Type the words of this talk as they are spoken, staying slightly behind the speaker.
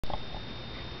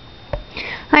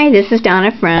Hi, this is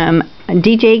Donna from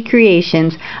DJ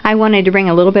Creations. I wanted to bring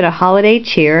a little bit of holiday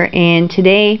cheer, and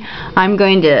today I'm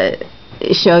going to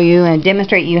show you and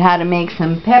demonstrate you how to make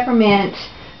some peppermint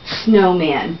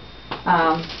snowman.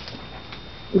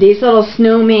 These little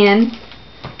snowmen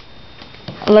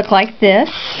look like this,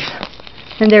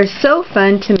 and they're so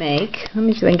fun to make. Let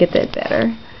me see if I can get that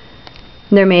better.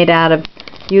 They're made out of,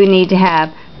 you need to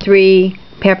have 3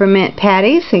 peppermint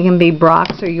patties. They can be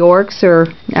Brock's or York's, or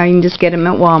you can just get them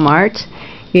at Walmart.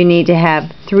 You need to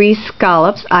have 3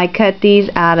 scallops. I cut these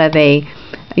out of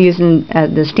using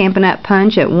the Stampin' Up!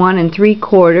 Punch at 1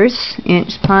 3/4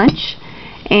 inch punch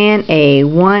and a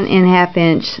 1 1/2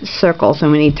 inch circle. So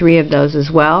we need 3 of those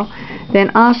as well. Then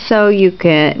also you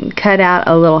can cut out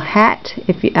a little hat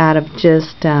out of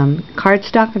just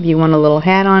cardstock if you want a little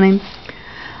hat on him.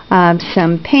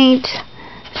 Some paint,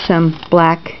 some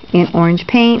black and orange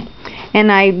paint,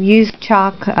 and I used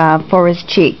chalk for his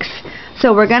cheeks.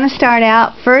 So we're going to start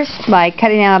out first by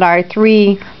cutting out our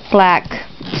 3 black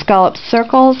scallop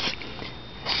circles.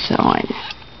 So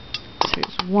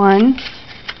there's 1,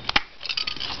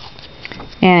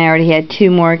 and I already had 2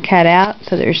 more cut out,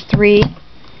 so there's 3.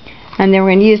 And then we're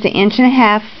going to use the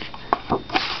 1.5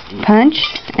 inch punch,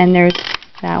 and there's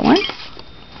that one.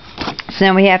 So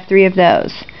then we have 3 of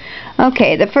those.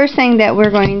 Okay, the first thing that we're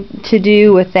going to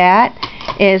do with that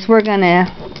is we're going to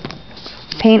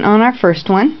paint on our first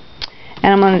one,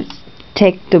 and I'm going to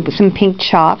take some pink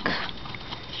chalk,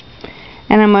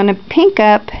 and I'm going to pink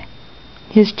up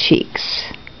his cheeks,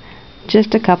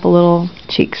 just a couple little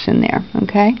cheeks in there.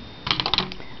 Okay,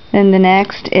 then the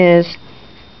next is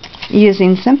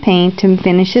using some paint to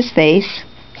finish his face.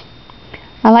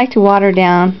 I like to water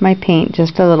down my paint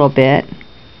just a little bit.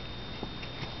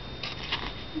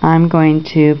 I'm going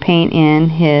to paint in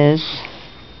his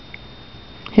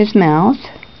mouth.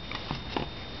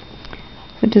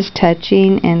 So just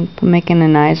touching and making a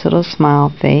nice little smile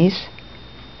face.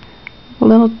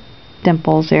 Little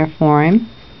dimples there for him.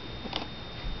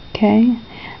 Okay.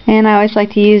 And I always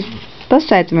like to use both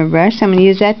sides of my brush. So I'm going to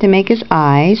use that to make his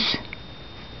eyes.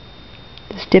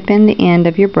 Just dip in the end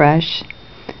of your brush.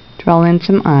 Draw in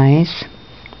some eyes.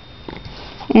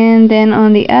 And then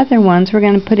on the other ones we're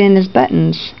going to put in his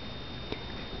buttons.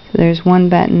 So there's 1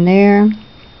 button there,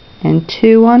 and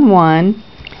 2 on one,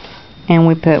 and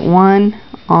we put 1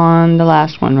 on the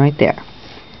last one right there.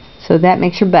 So that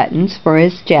makes your buttons for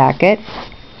his jacket.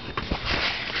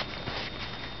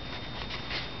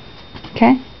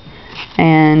 Okay,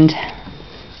 and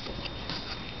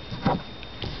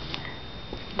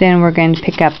then we're going to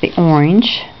pick up the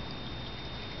orange,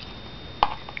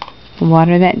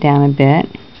 water that down a bit,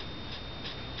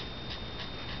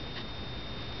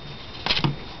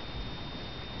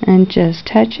 and just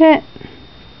touch it,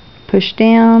 push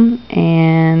down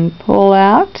and pull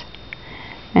out,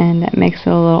 and that makes it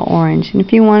a little orange. And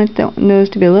if you want the nose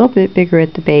to be a little bit bigger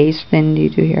at the base than you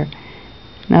do here,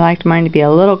 and I like mine to be a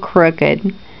little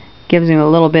crooked, gives him a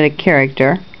little bit of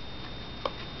character.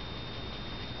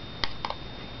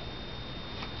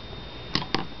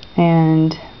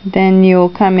 And then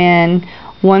you'll come in,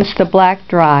 once the black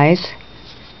dries,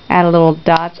 add a little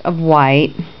dots of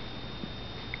white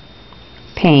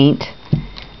paint,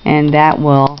 and that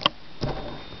will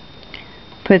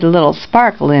put a little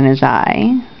sparkle in his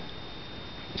eye.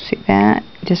 See that?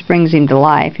 Just brings him to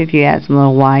life if you add some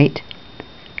little white.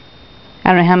 I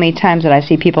don't know how many times that I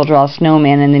see people draw a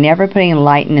snowman and they never put any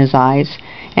light in his eyes,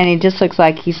 and he just looks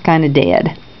like he's kind of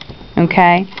dead.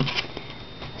 Okay?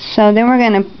 So then we're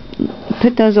going to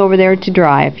put those over there to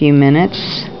dry a few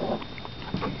minutes.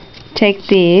 Take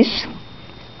these.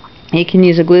 You can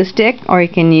use a glue stick or you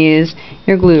can use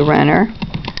your glue runner.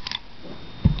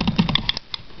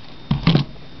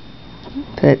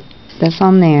 Put this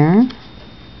on there.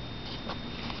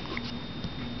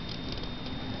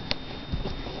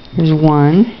 There's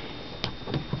 1.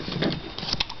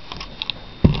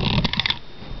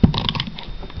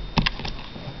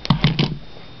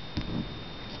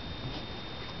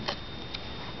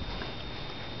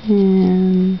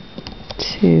 And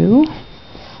 2.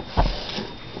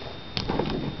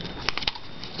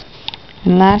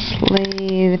 And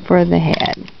lastly, for the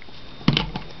head.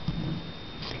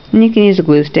 And you can use a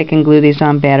glue stick and glue these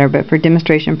on better, but for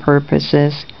demonstration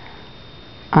purposes,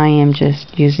 I am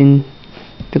just using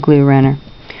the glue runner.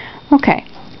 Okay.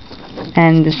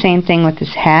 And the same thing with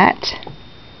this hat.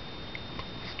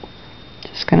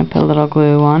 Just going to put a little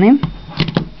glue on him.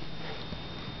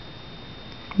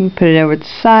 You can put it over the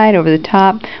side, over the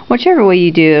top. Whichever way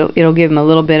you do, it'll give him a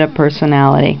little bit of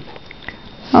personality.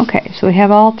 Okay, so we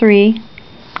have all 3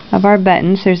 of our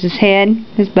buttons. There's his head,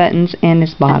 his buttons, and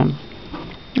his bottom.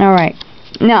 Alright,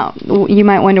 Now, you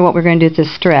might wonder what we're going to do with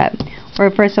this strip. Or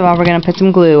first of all, we're going to put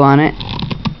some glue on it.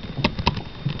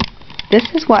 This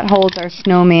is what holds our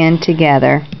snowman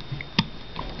together.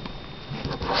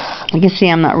 You can see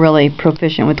I'm not really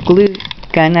proficient with glue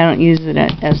gun. I don't use it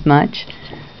as much.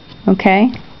 Okay.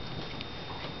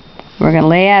 We're going to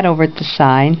lay that over at the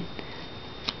side.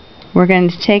 We're going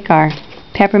to take our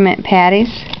peppermint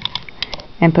patties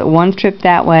and put one strip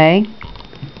that way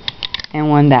and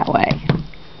one that way.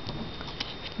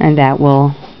 And that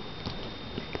will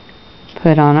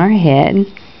put on our head.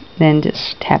 Then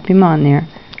just tap him on there.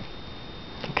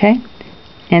 Okay?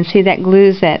 And see, that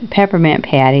glues that peppermint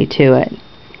patty to it.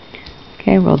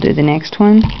 Okay, we'll do the next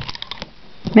one.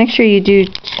 Make sure you do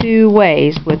 2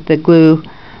 ways with the glue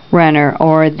runner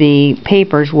or the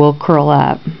papers will curl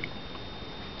up.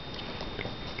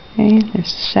 Okay,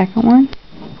 there's the second one.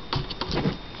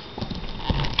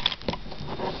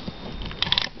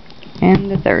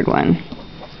 And the third one.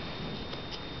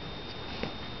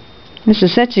 This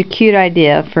is such a cute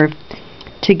idea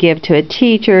to give to a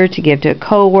teacher, to give to a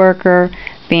co-worker,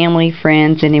 family,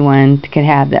 friends, anyone could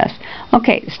have this.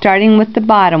 Okay, starting with the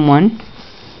bottom one,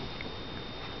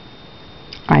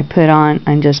 I put on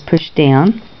and just push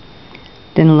down.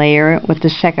 Then layer it with the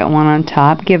second one on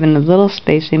top, giving a little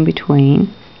space in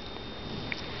between.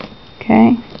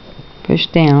 Okay, push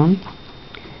down.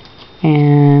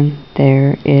 And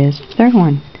there is the third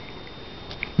one.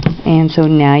 And so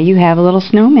now you have a little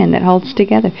snowman that holds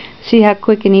together. See how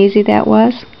quick and easy that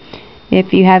was?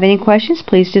 If you have any questions,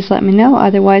 please just let me know.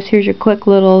 Otherwise, here's your quick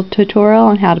little tutorial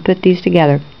on how to put these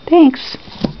together. Thanks.